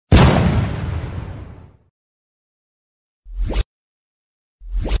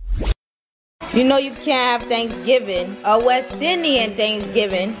You know you can't have Thanksgiving, a West Indian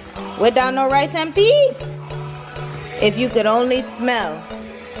Thanksgiving, without no rice and peas. If you could only smell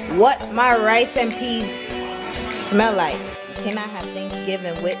what my rice and peas smell like. You cannot have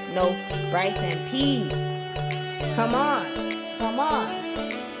Thanksgiving with no rice and peas. Come on, come on.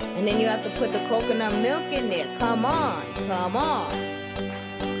 And then you have to put the coconut milk in there. Come on, come on.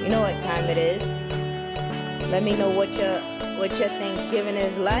 You know what time it is. Let me know what your Thanksgiving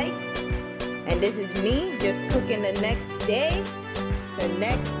is like. And this is me just cooking the next day. The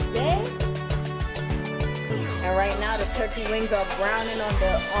next day. And right now the turkey wings are browning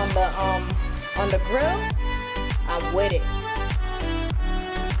on the grill. I'm with it.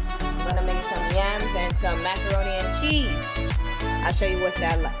 I'm gonna make some yams and some macaroni and cheese. I'll show you what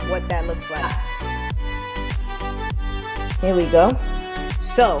that looks like. Here we go.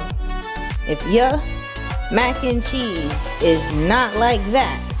 So, if your mac and cheese is not like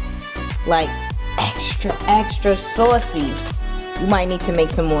that, like extra saucy, you might need to make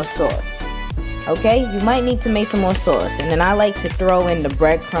some more sauce. Okay? You might need to make some more sauce. And then I like to throw in the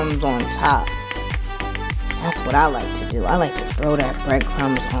breadcrumbs on top. That's what I like to do. I like to throw that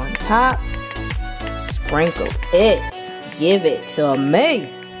breadcrumbs on top. Sprinkle it. Give it to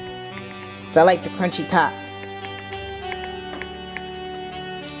me. So I like the crunchy top.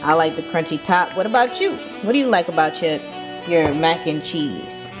 I like the crunchy top. What about you? What do you like about your mac and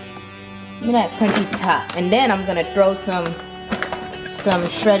cheese? Give me that crunchy top. And then I'm gonna throw some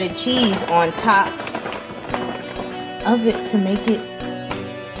shredded cheese on top of it to make it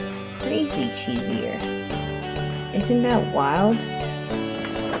crazy cheesier. Isn't that wild?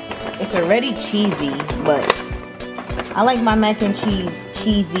 It's already cheesy, but I like my mac and cheese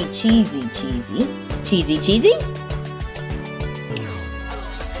cheesy. Cheesy?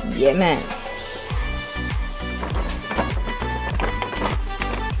 Yeah, man.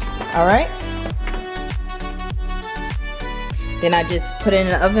 Alright. Then I just put it in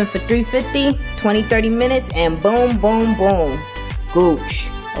the oven for 350, 20-30 minutes, and boom, boom, boom. Gooch.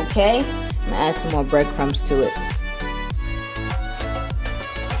 Okay? I'm gonna add some more breadcrumbs to it.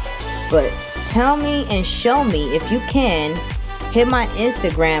 But tell me and show me if you can. Hit my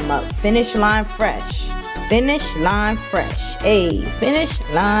Instagram up. Finish Line Fresh. Finish Line Fresh. Ayy. Finish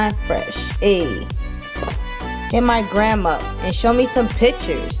Line Fresh. Ayy. Hit my gram up and show me some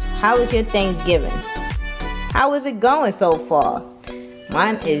pictures. How was your Thanksgiving? How is it going so far?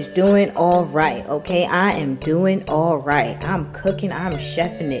 Mine is doing all right, okay? I am doing all right. I'm cooking. I'm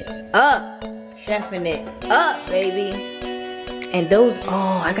chefing it up. Chefing it up, baby. And those,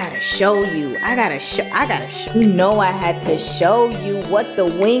 oh, I gotta show you. You know I had to show you what the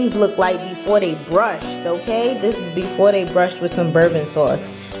wings look like before they brushed, okay? This is before they brushed with some bourbon sauce.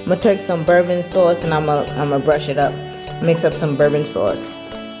 I'm gonna take some bourbon sauce and I'm gonna brush it up. Mix up some bourbon sauce.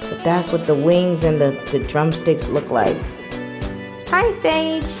 But that's what the wings and the drumsticks look like. Hi,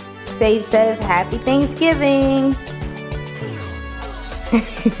 Sage. Sage says, Happy Thanksgiving.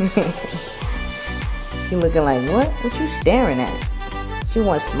 She looking like, what? What you staring at? She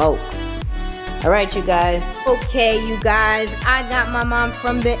wants smoke. Alright, you guys. Okay, you guys. I got my mom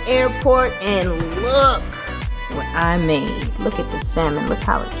from the airport and look what I made. Look at the salmon. Look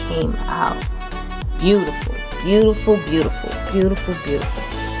how it came out. Beautiful. Beautiful, beautiful. Beautiful, beautiful.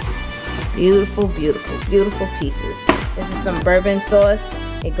 Beautiful, beautiful, beautiful pieces. This is some bourbon sauce.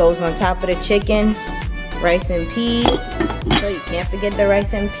 It goes on top of the chicken. Rice and peas. So you can't forget the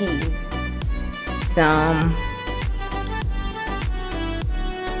rice and peas. Some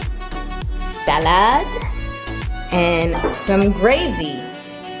salad and some gravy.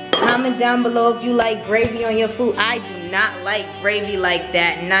 Comment down below if you like gravy on your food. I do not like gravy like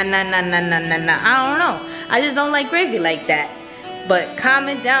that. Nah. I don't know. I just don't like gravy like that. But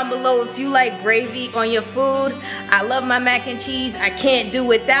comment down below if you like gravy on your food. I love my mac and cheese. I can't do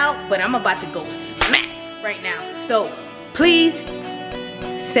without, but I'm about to go smack right now. So please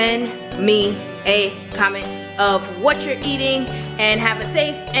send me a comment of what you're eating and have a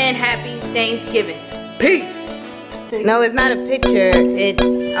safe and happy Thanksgiving. Peace. No, it's not a picture. It's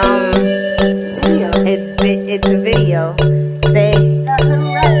it's a video. Say that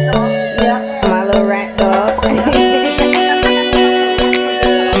little rat dog. Yeah, my little rat dog.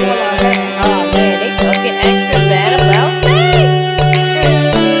 Oh man, they talking extra bad about me.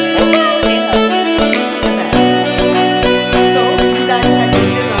 So you guys had your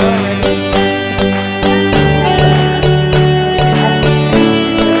dinner already.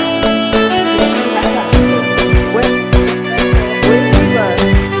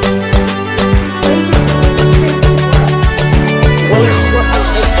 Where's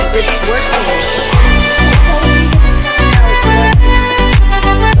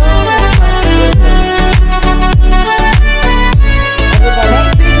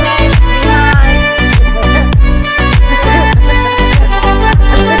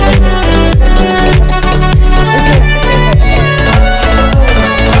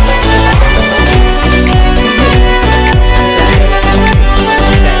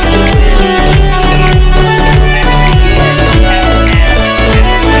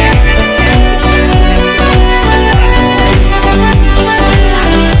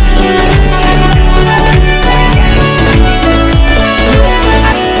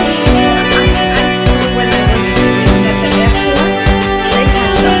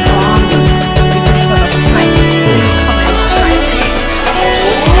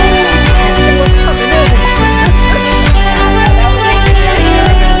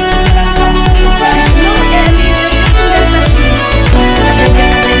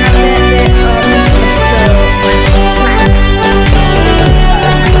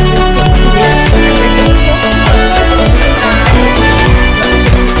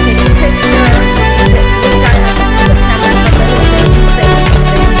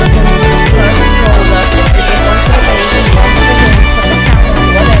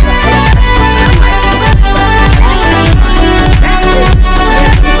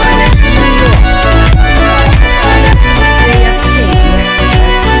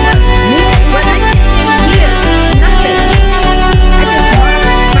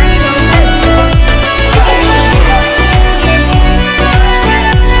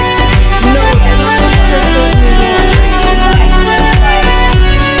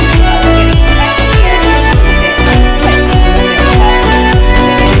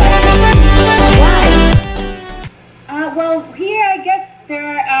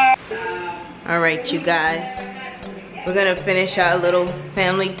guys. We're gonna finish our little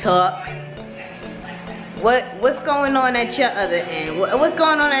family talk. What's going on at your other end? What's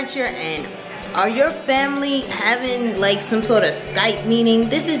going on at your end? Are your family having like some sort of Skype meeting?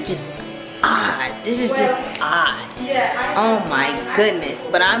 This is just odd. This is just odd. Oh my goodness.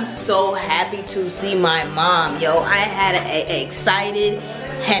 But I'm so happy to see my mom. Yo, I had an excited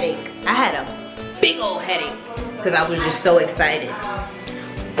headache. I had a big old headache because I was just so excited.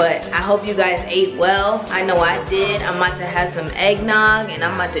 But I hope you guys ate well. I know I did. I'm about to have some eggnog and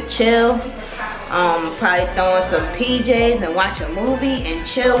I'm about to chill. Probably throw on some PJs and watch a movie and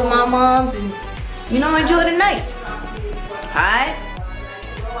chill with my moms and, you know, enjoy the night. Alright?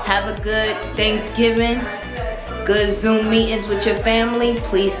 Have a good Thanksgiving. Good Zoom meetings with your family.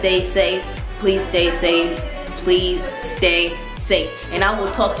 Please stay safe. Please stay safe. Please stay safe. And I will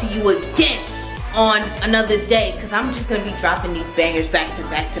talk to you again on another day, because I'm just gonna be dropping these bangers back to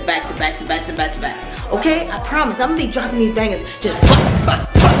back to back to back to back to back to back. Okay? I promise I'm gonna be dropping these bangers just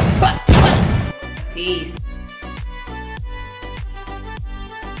Peace.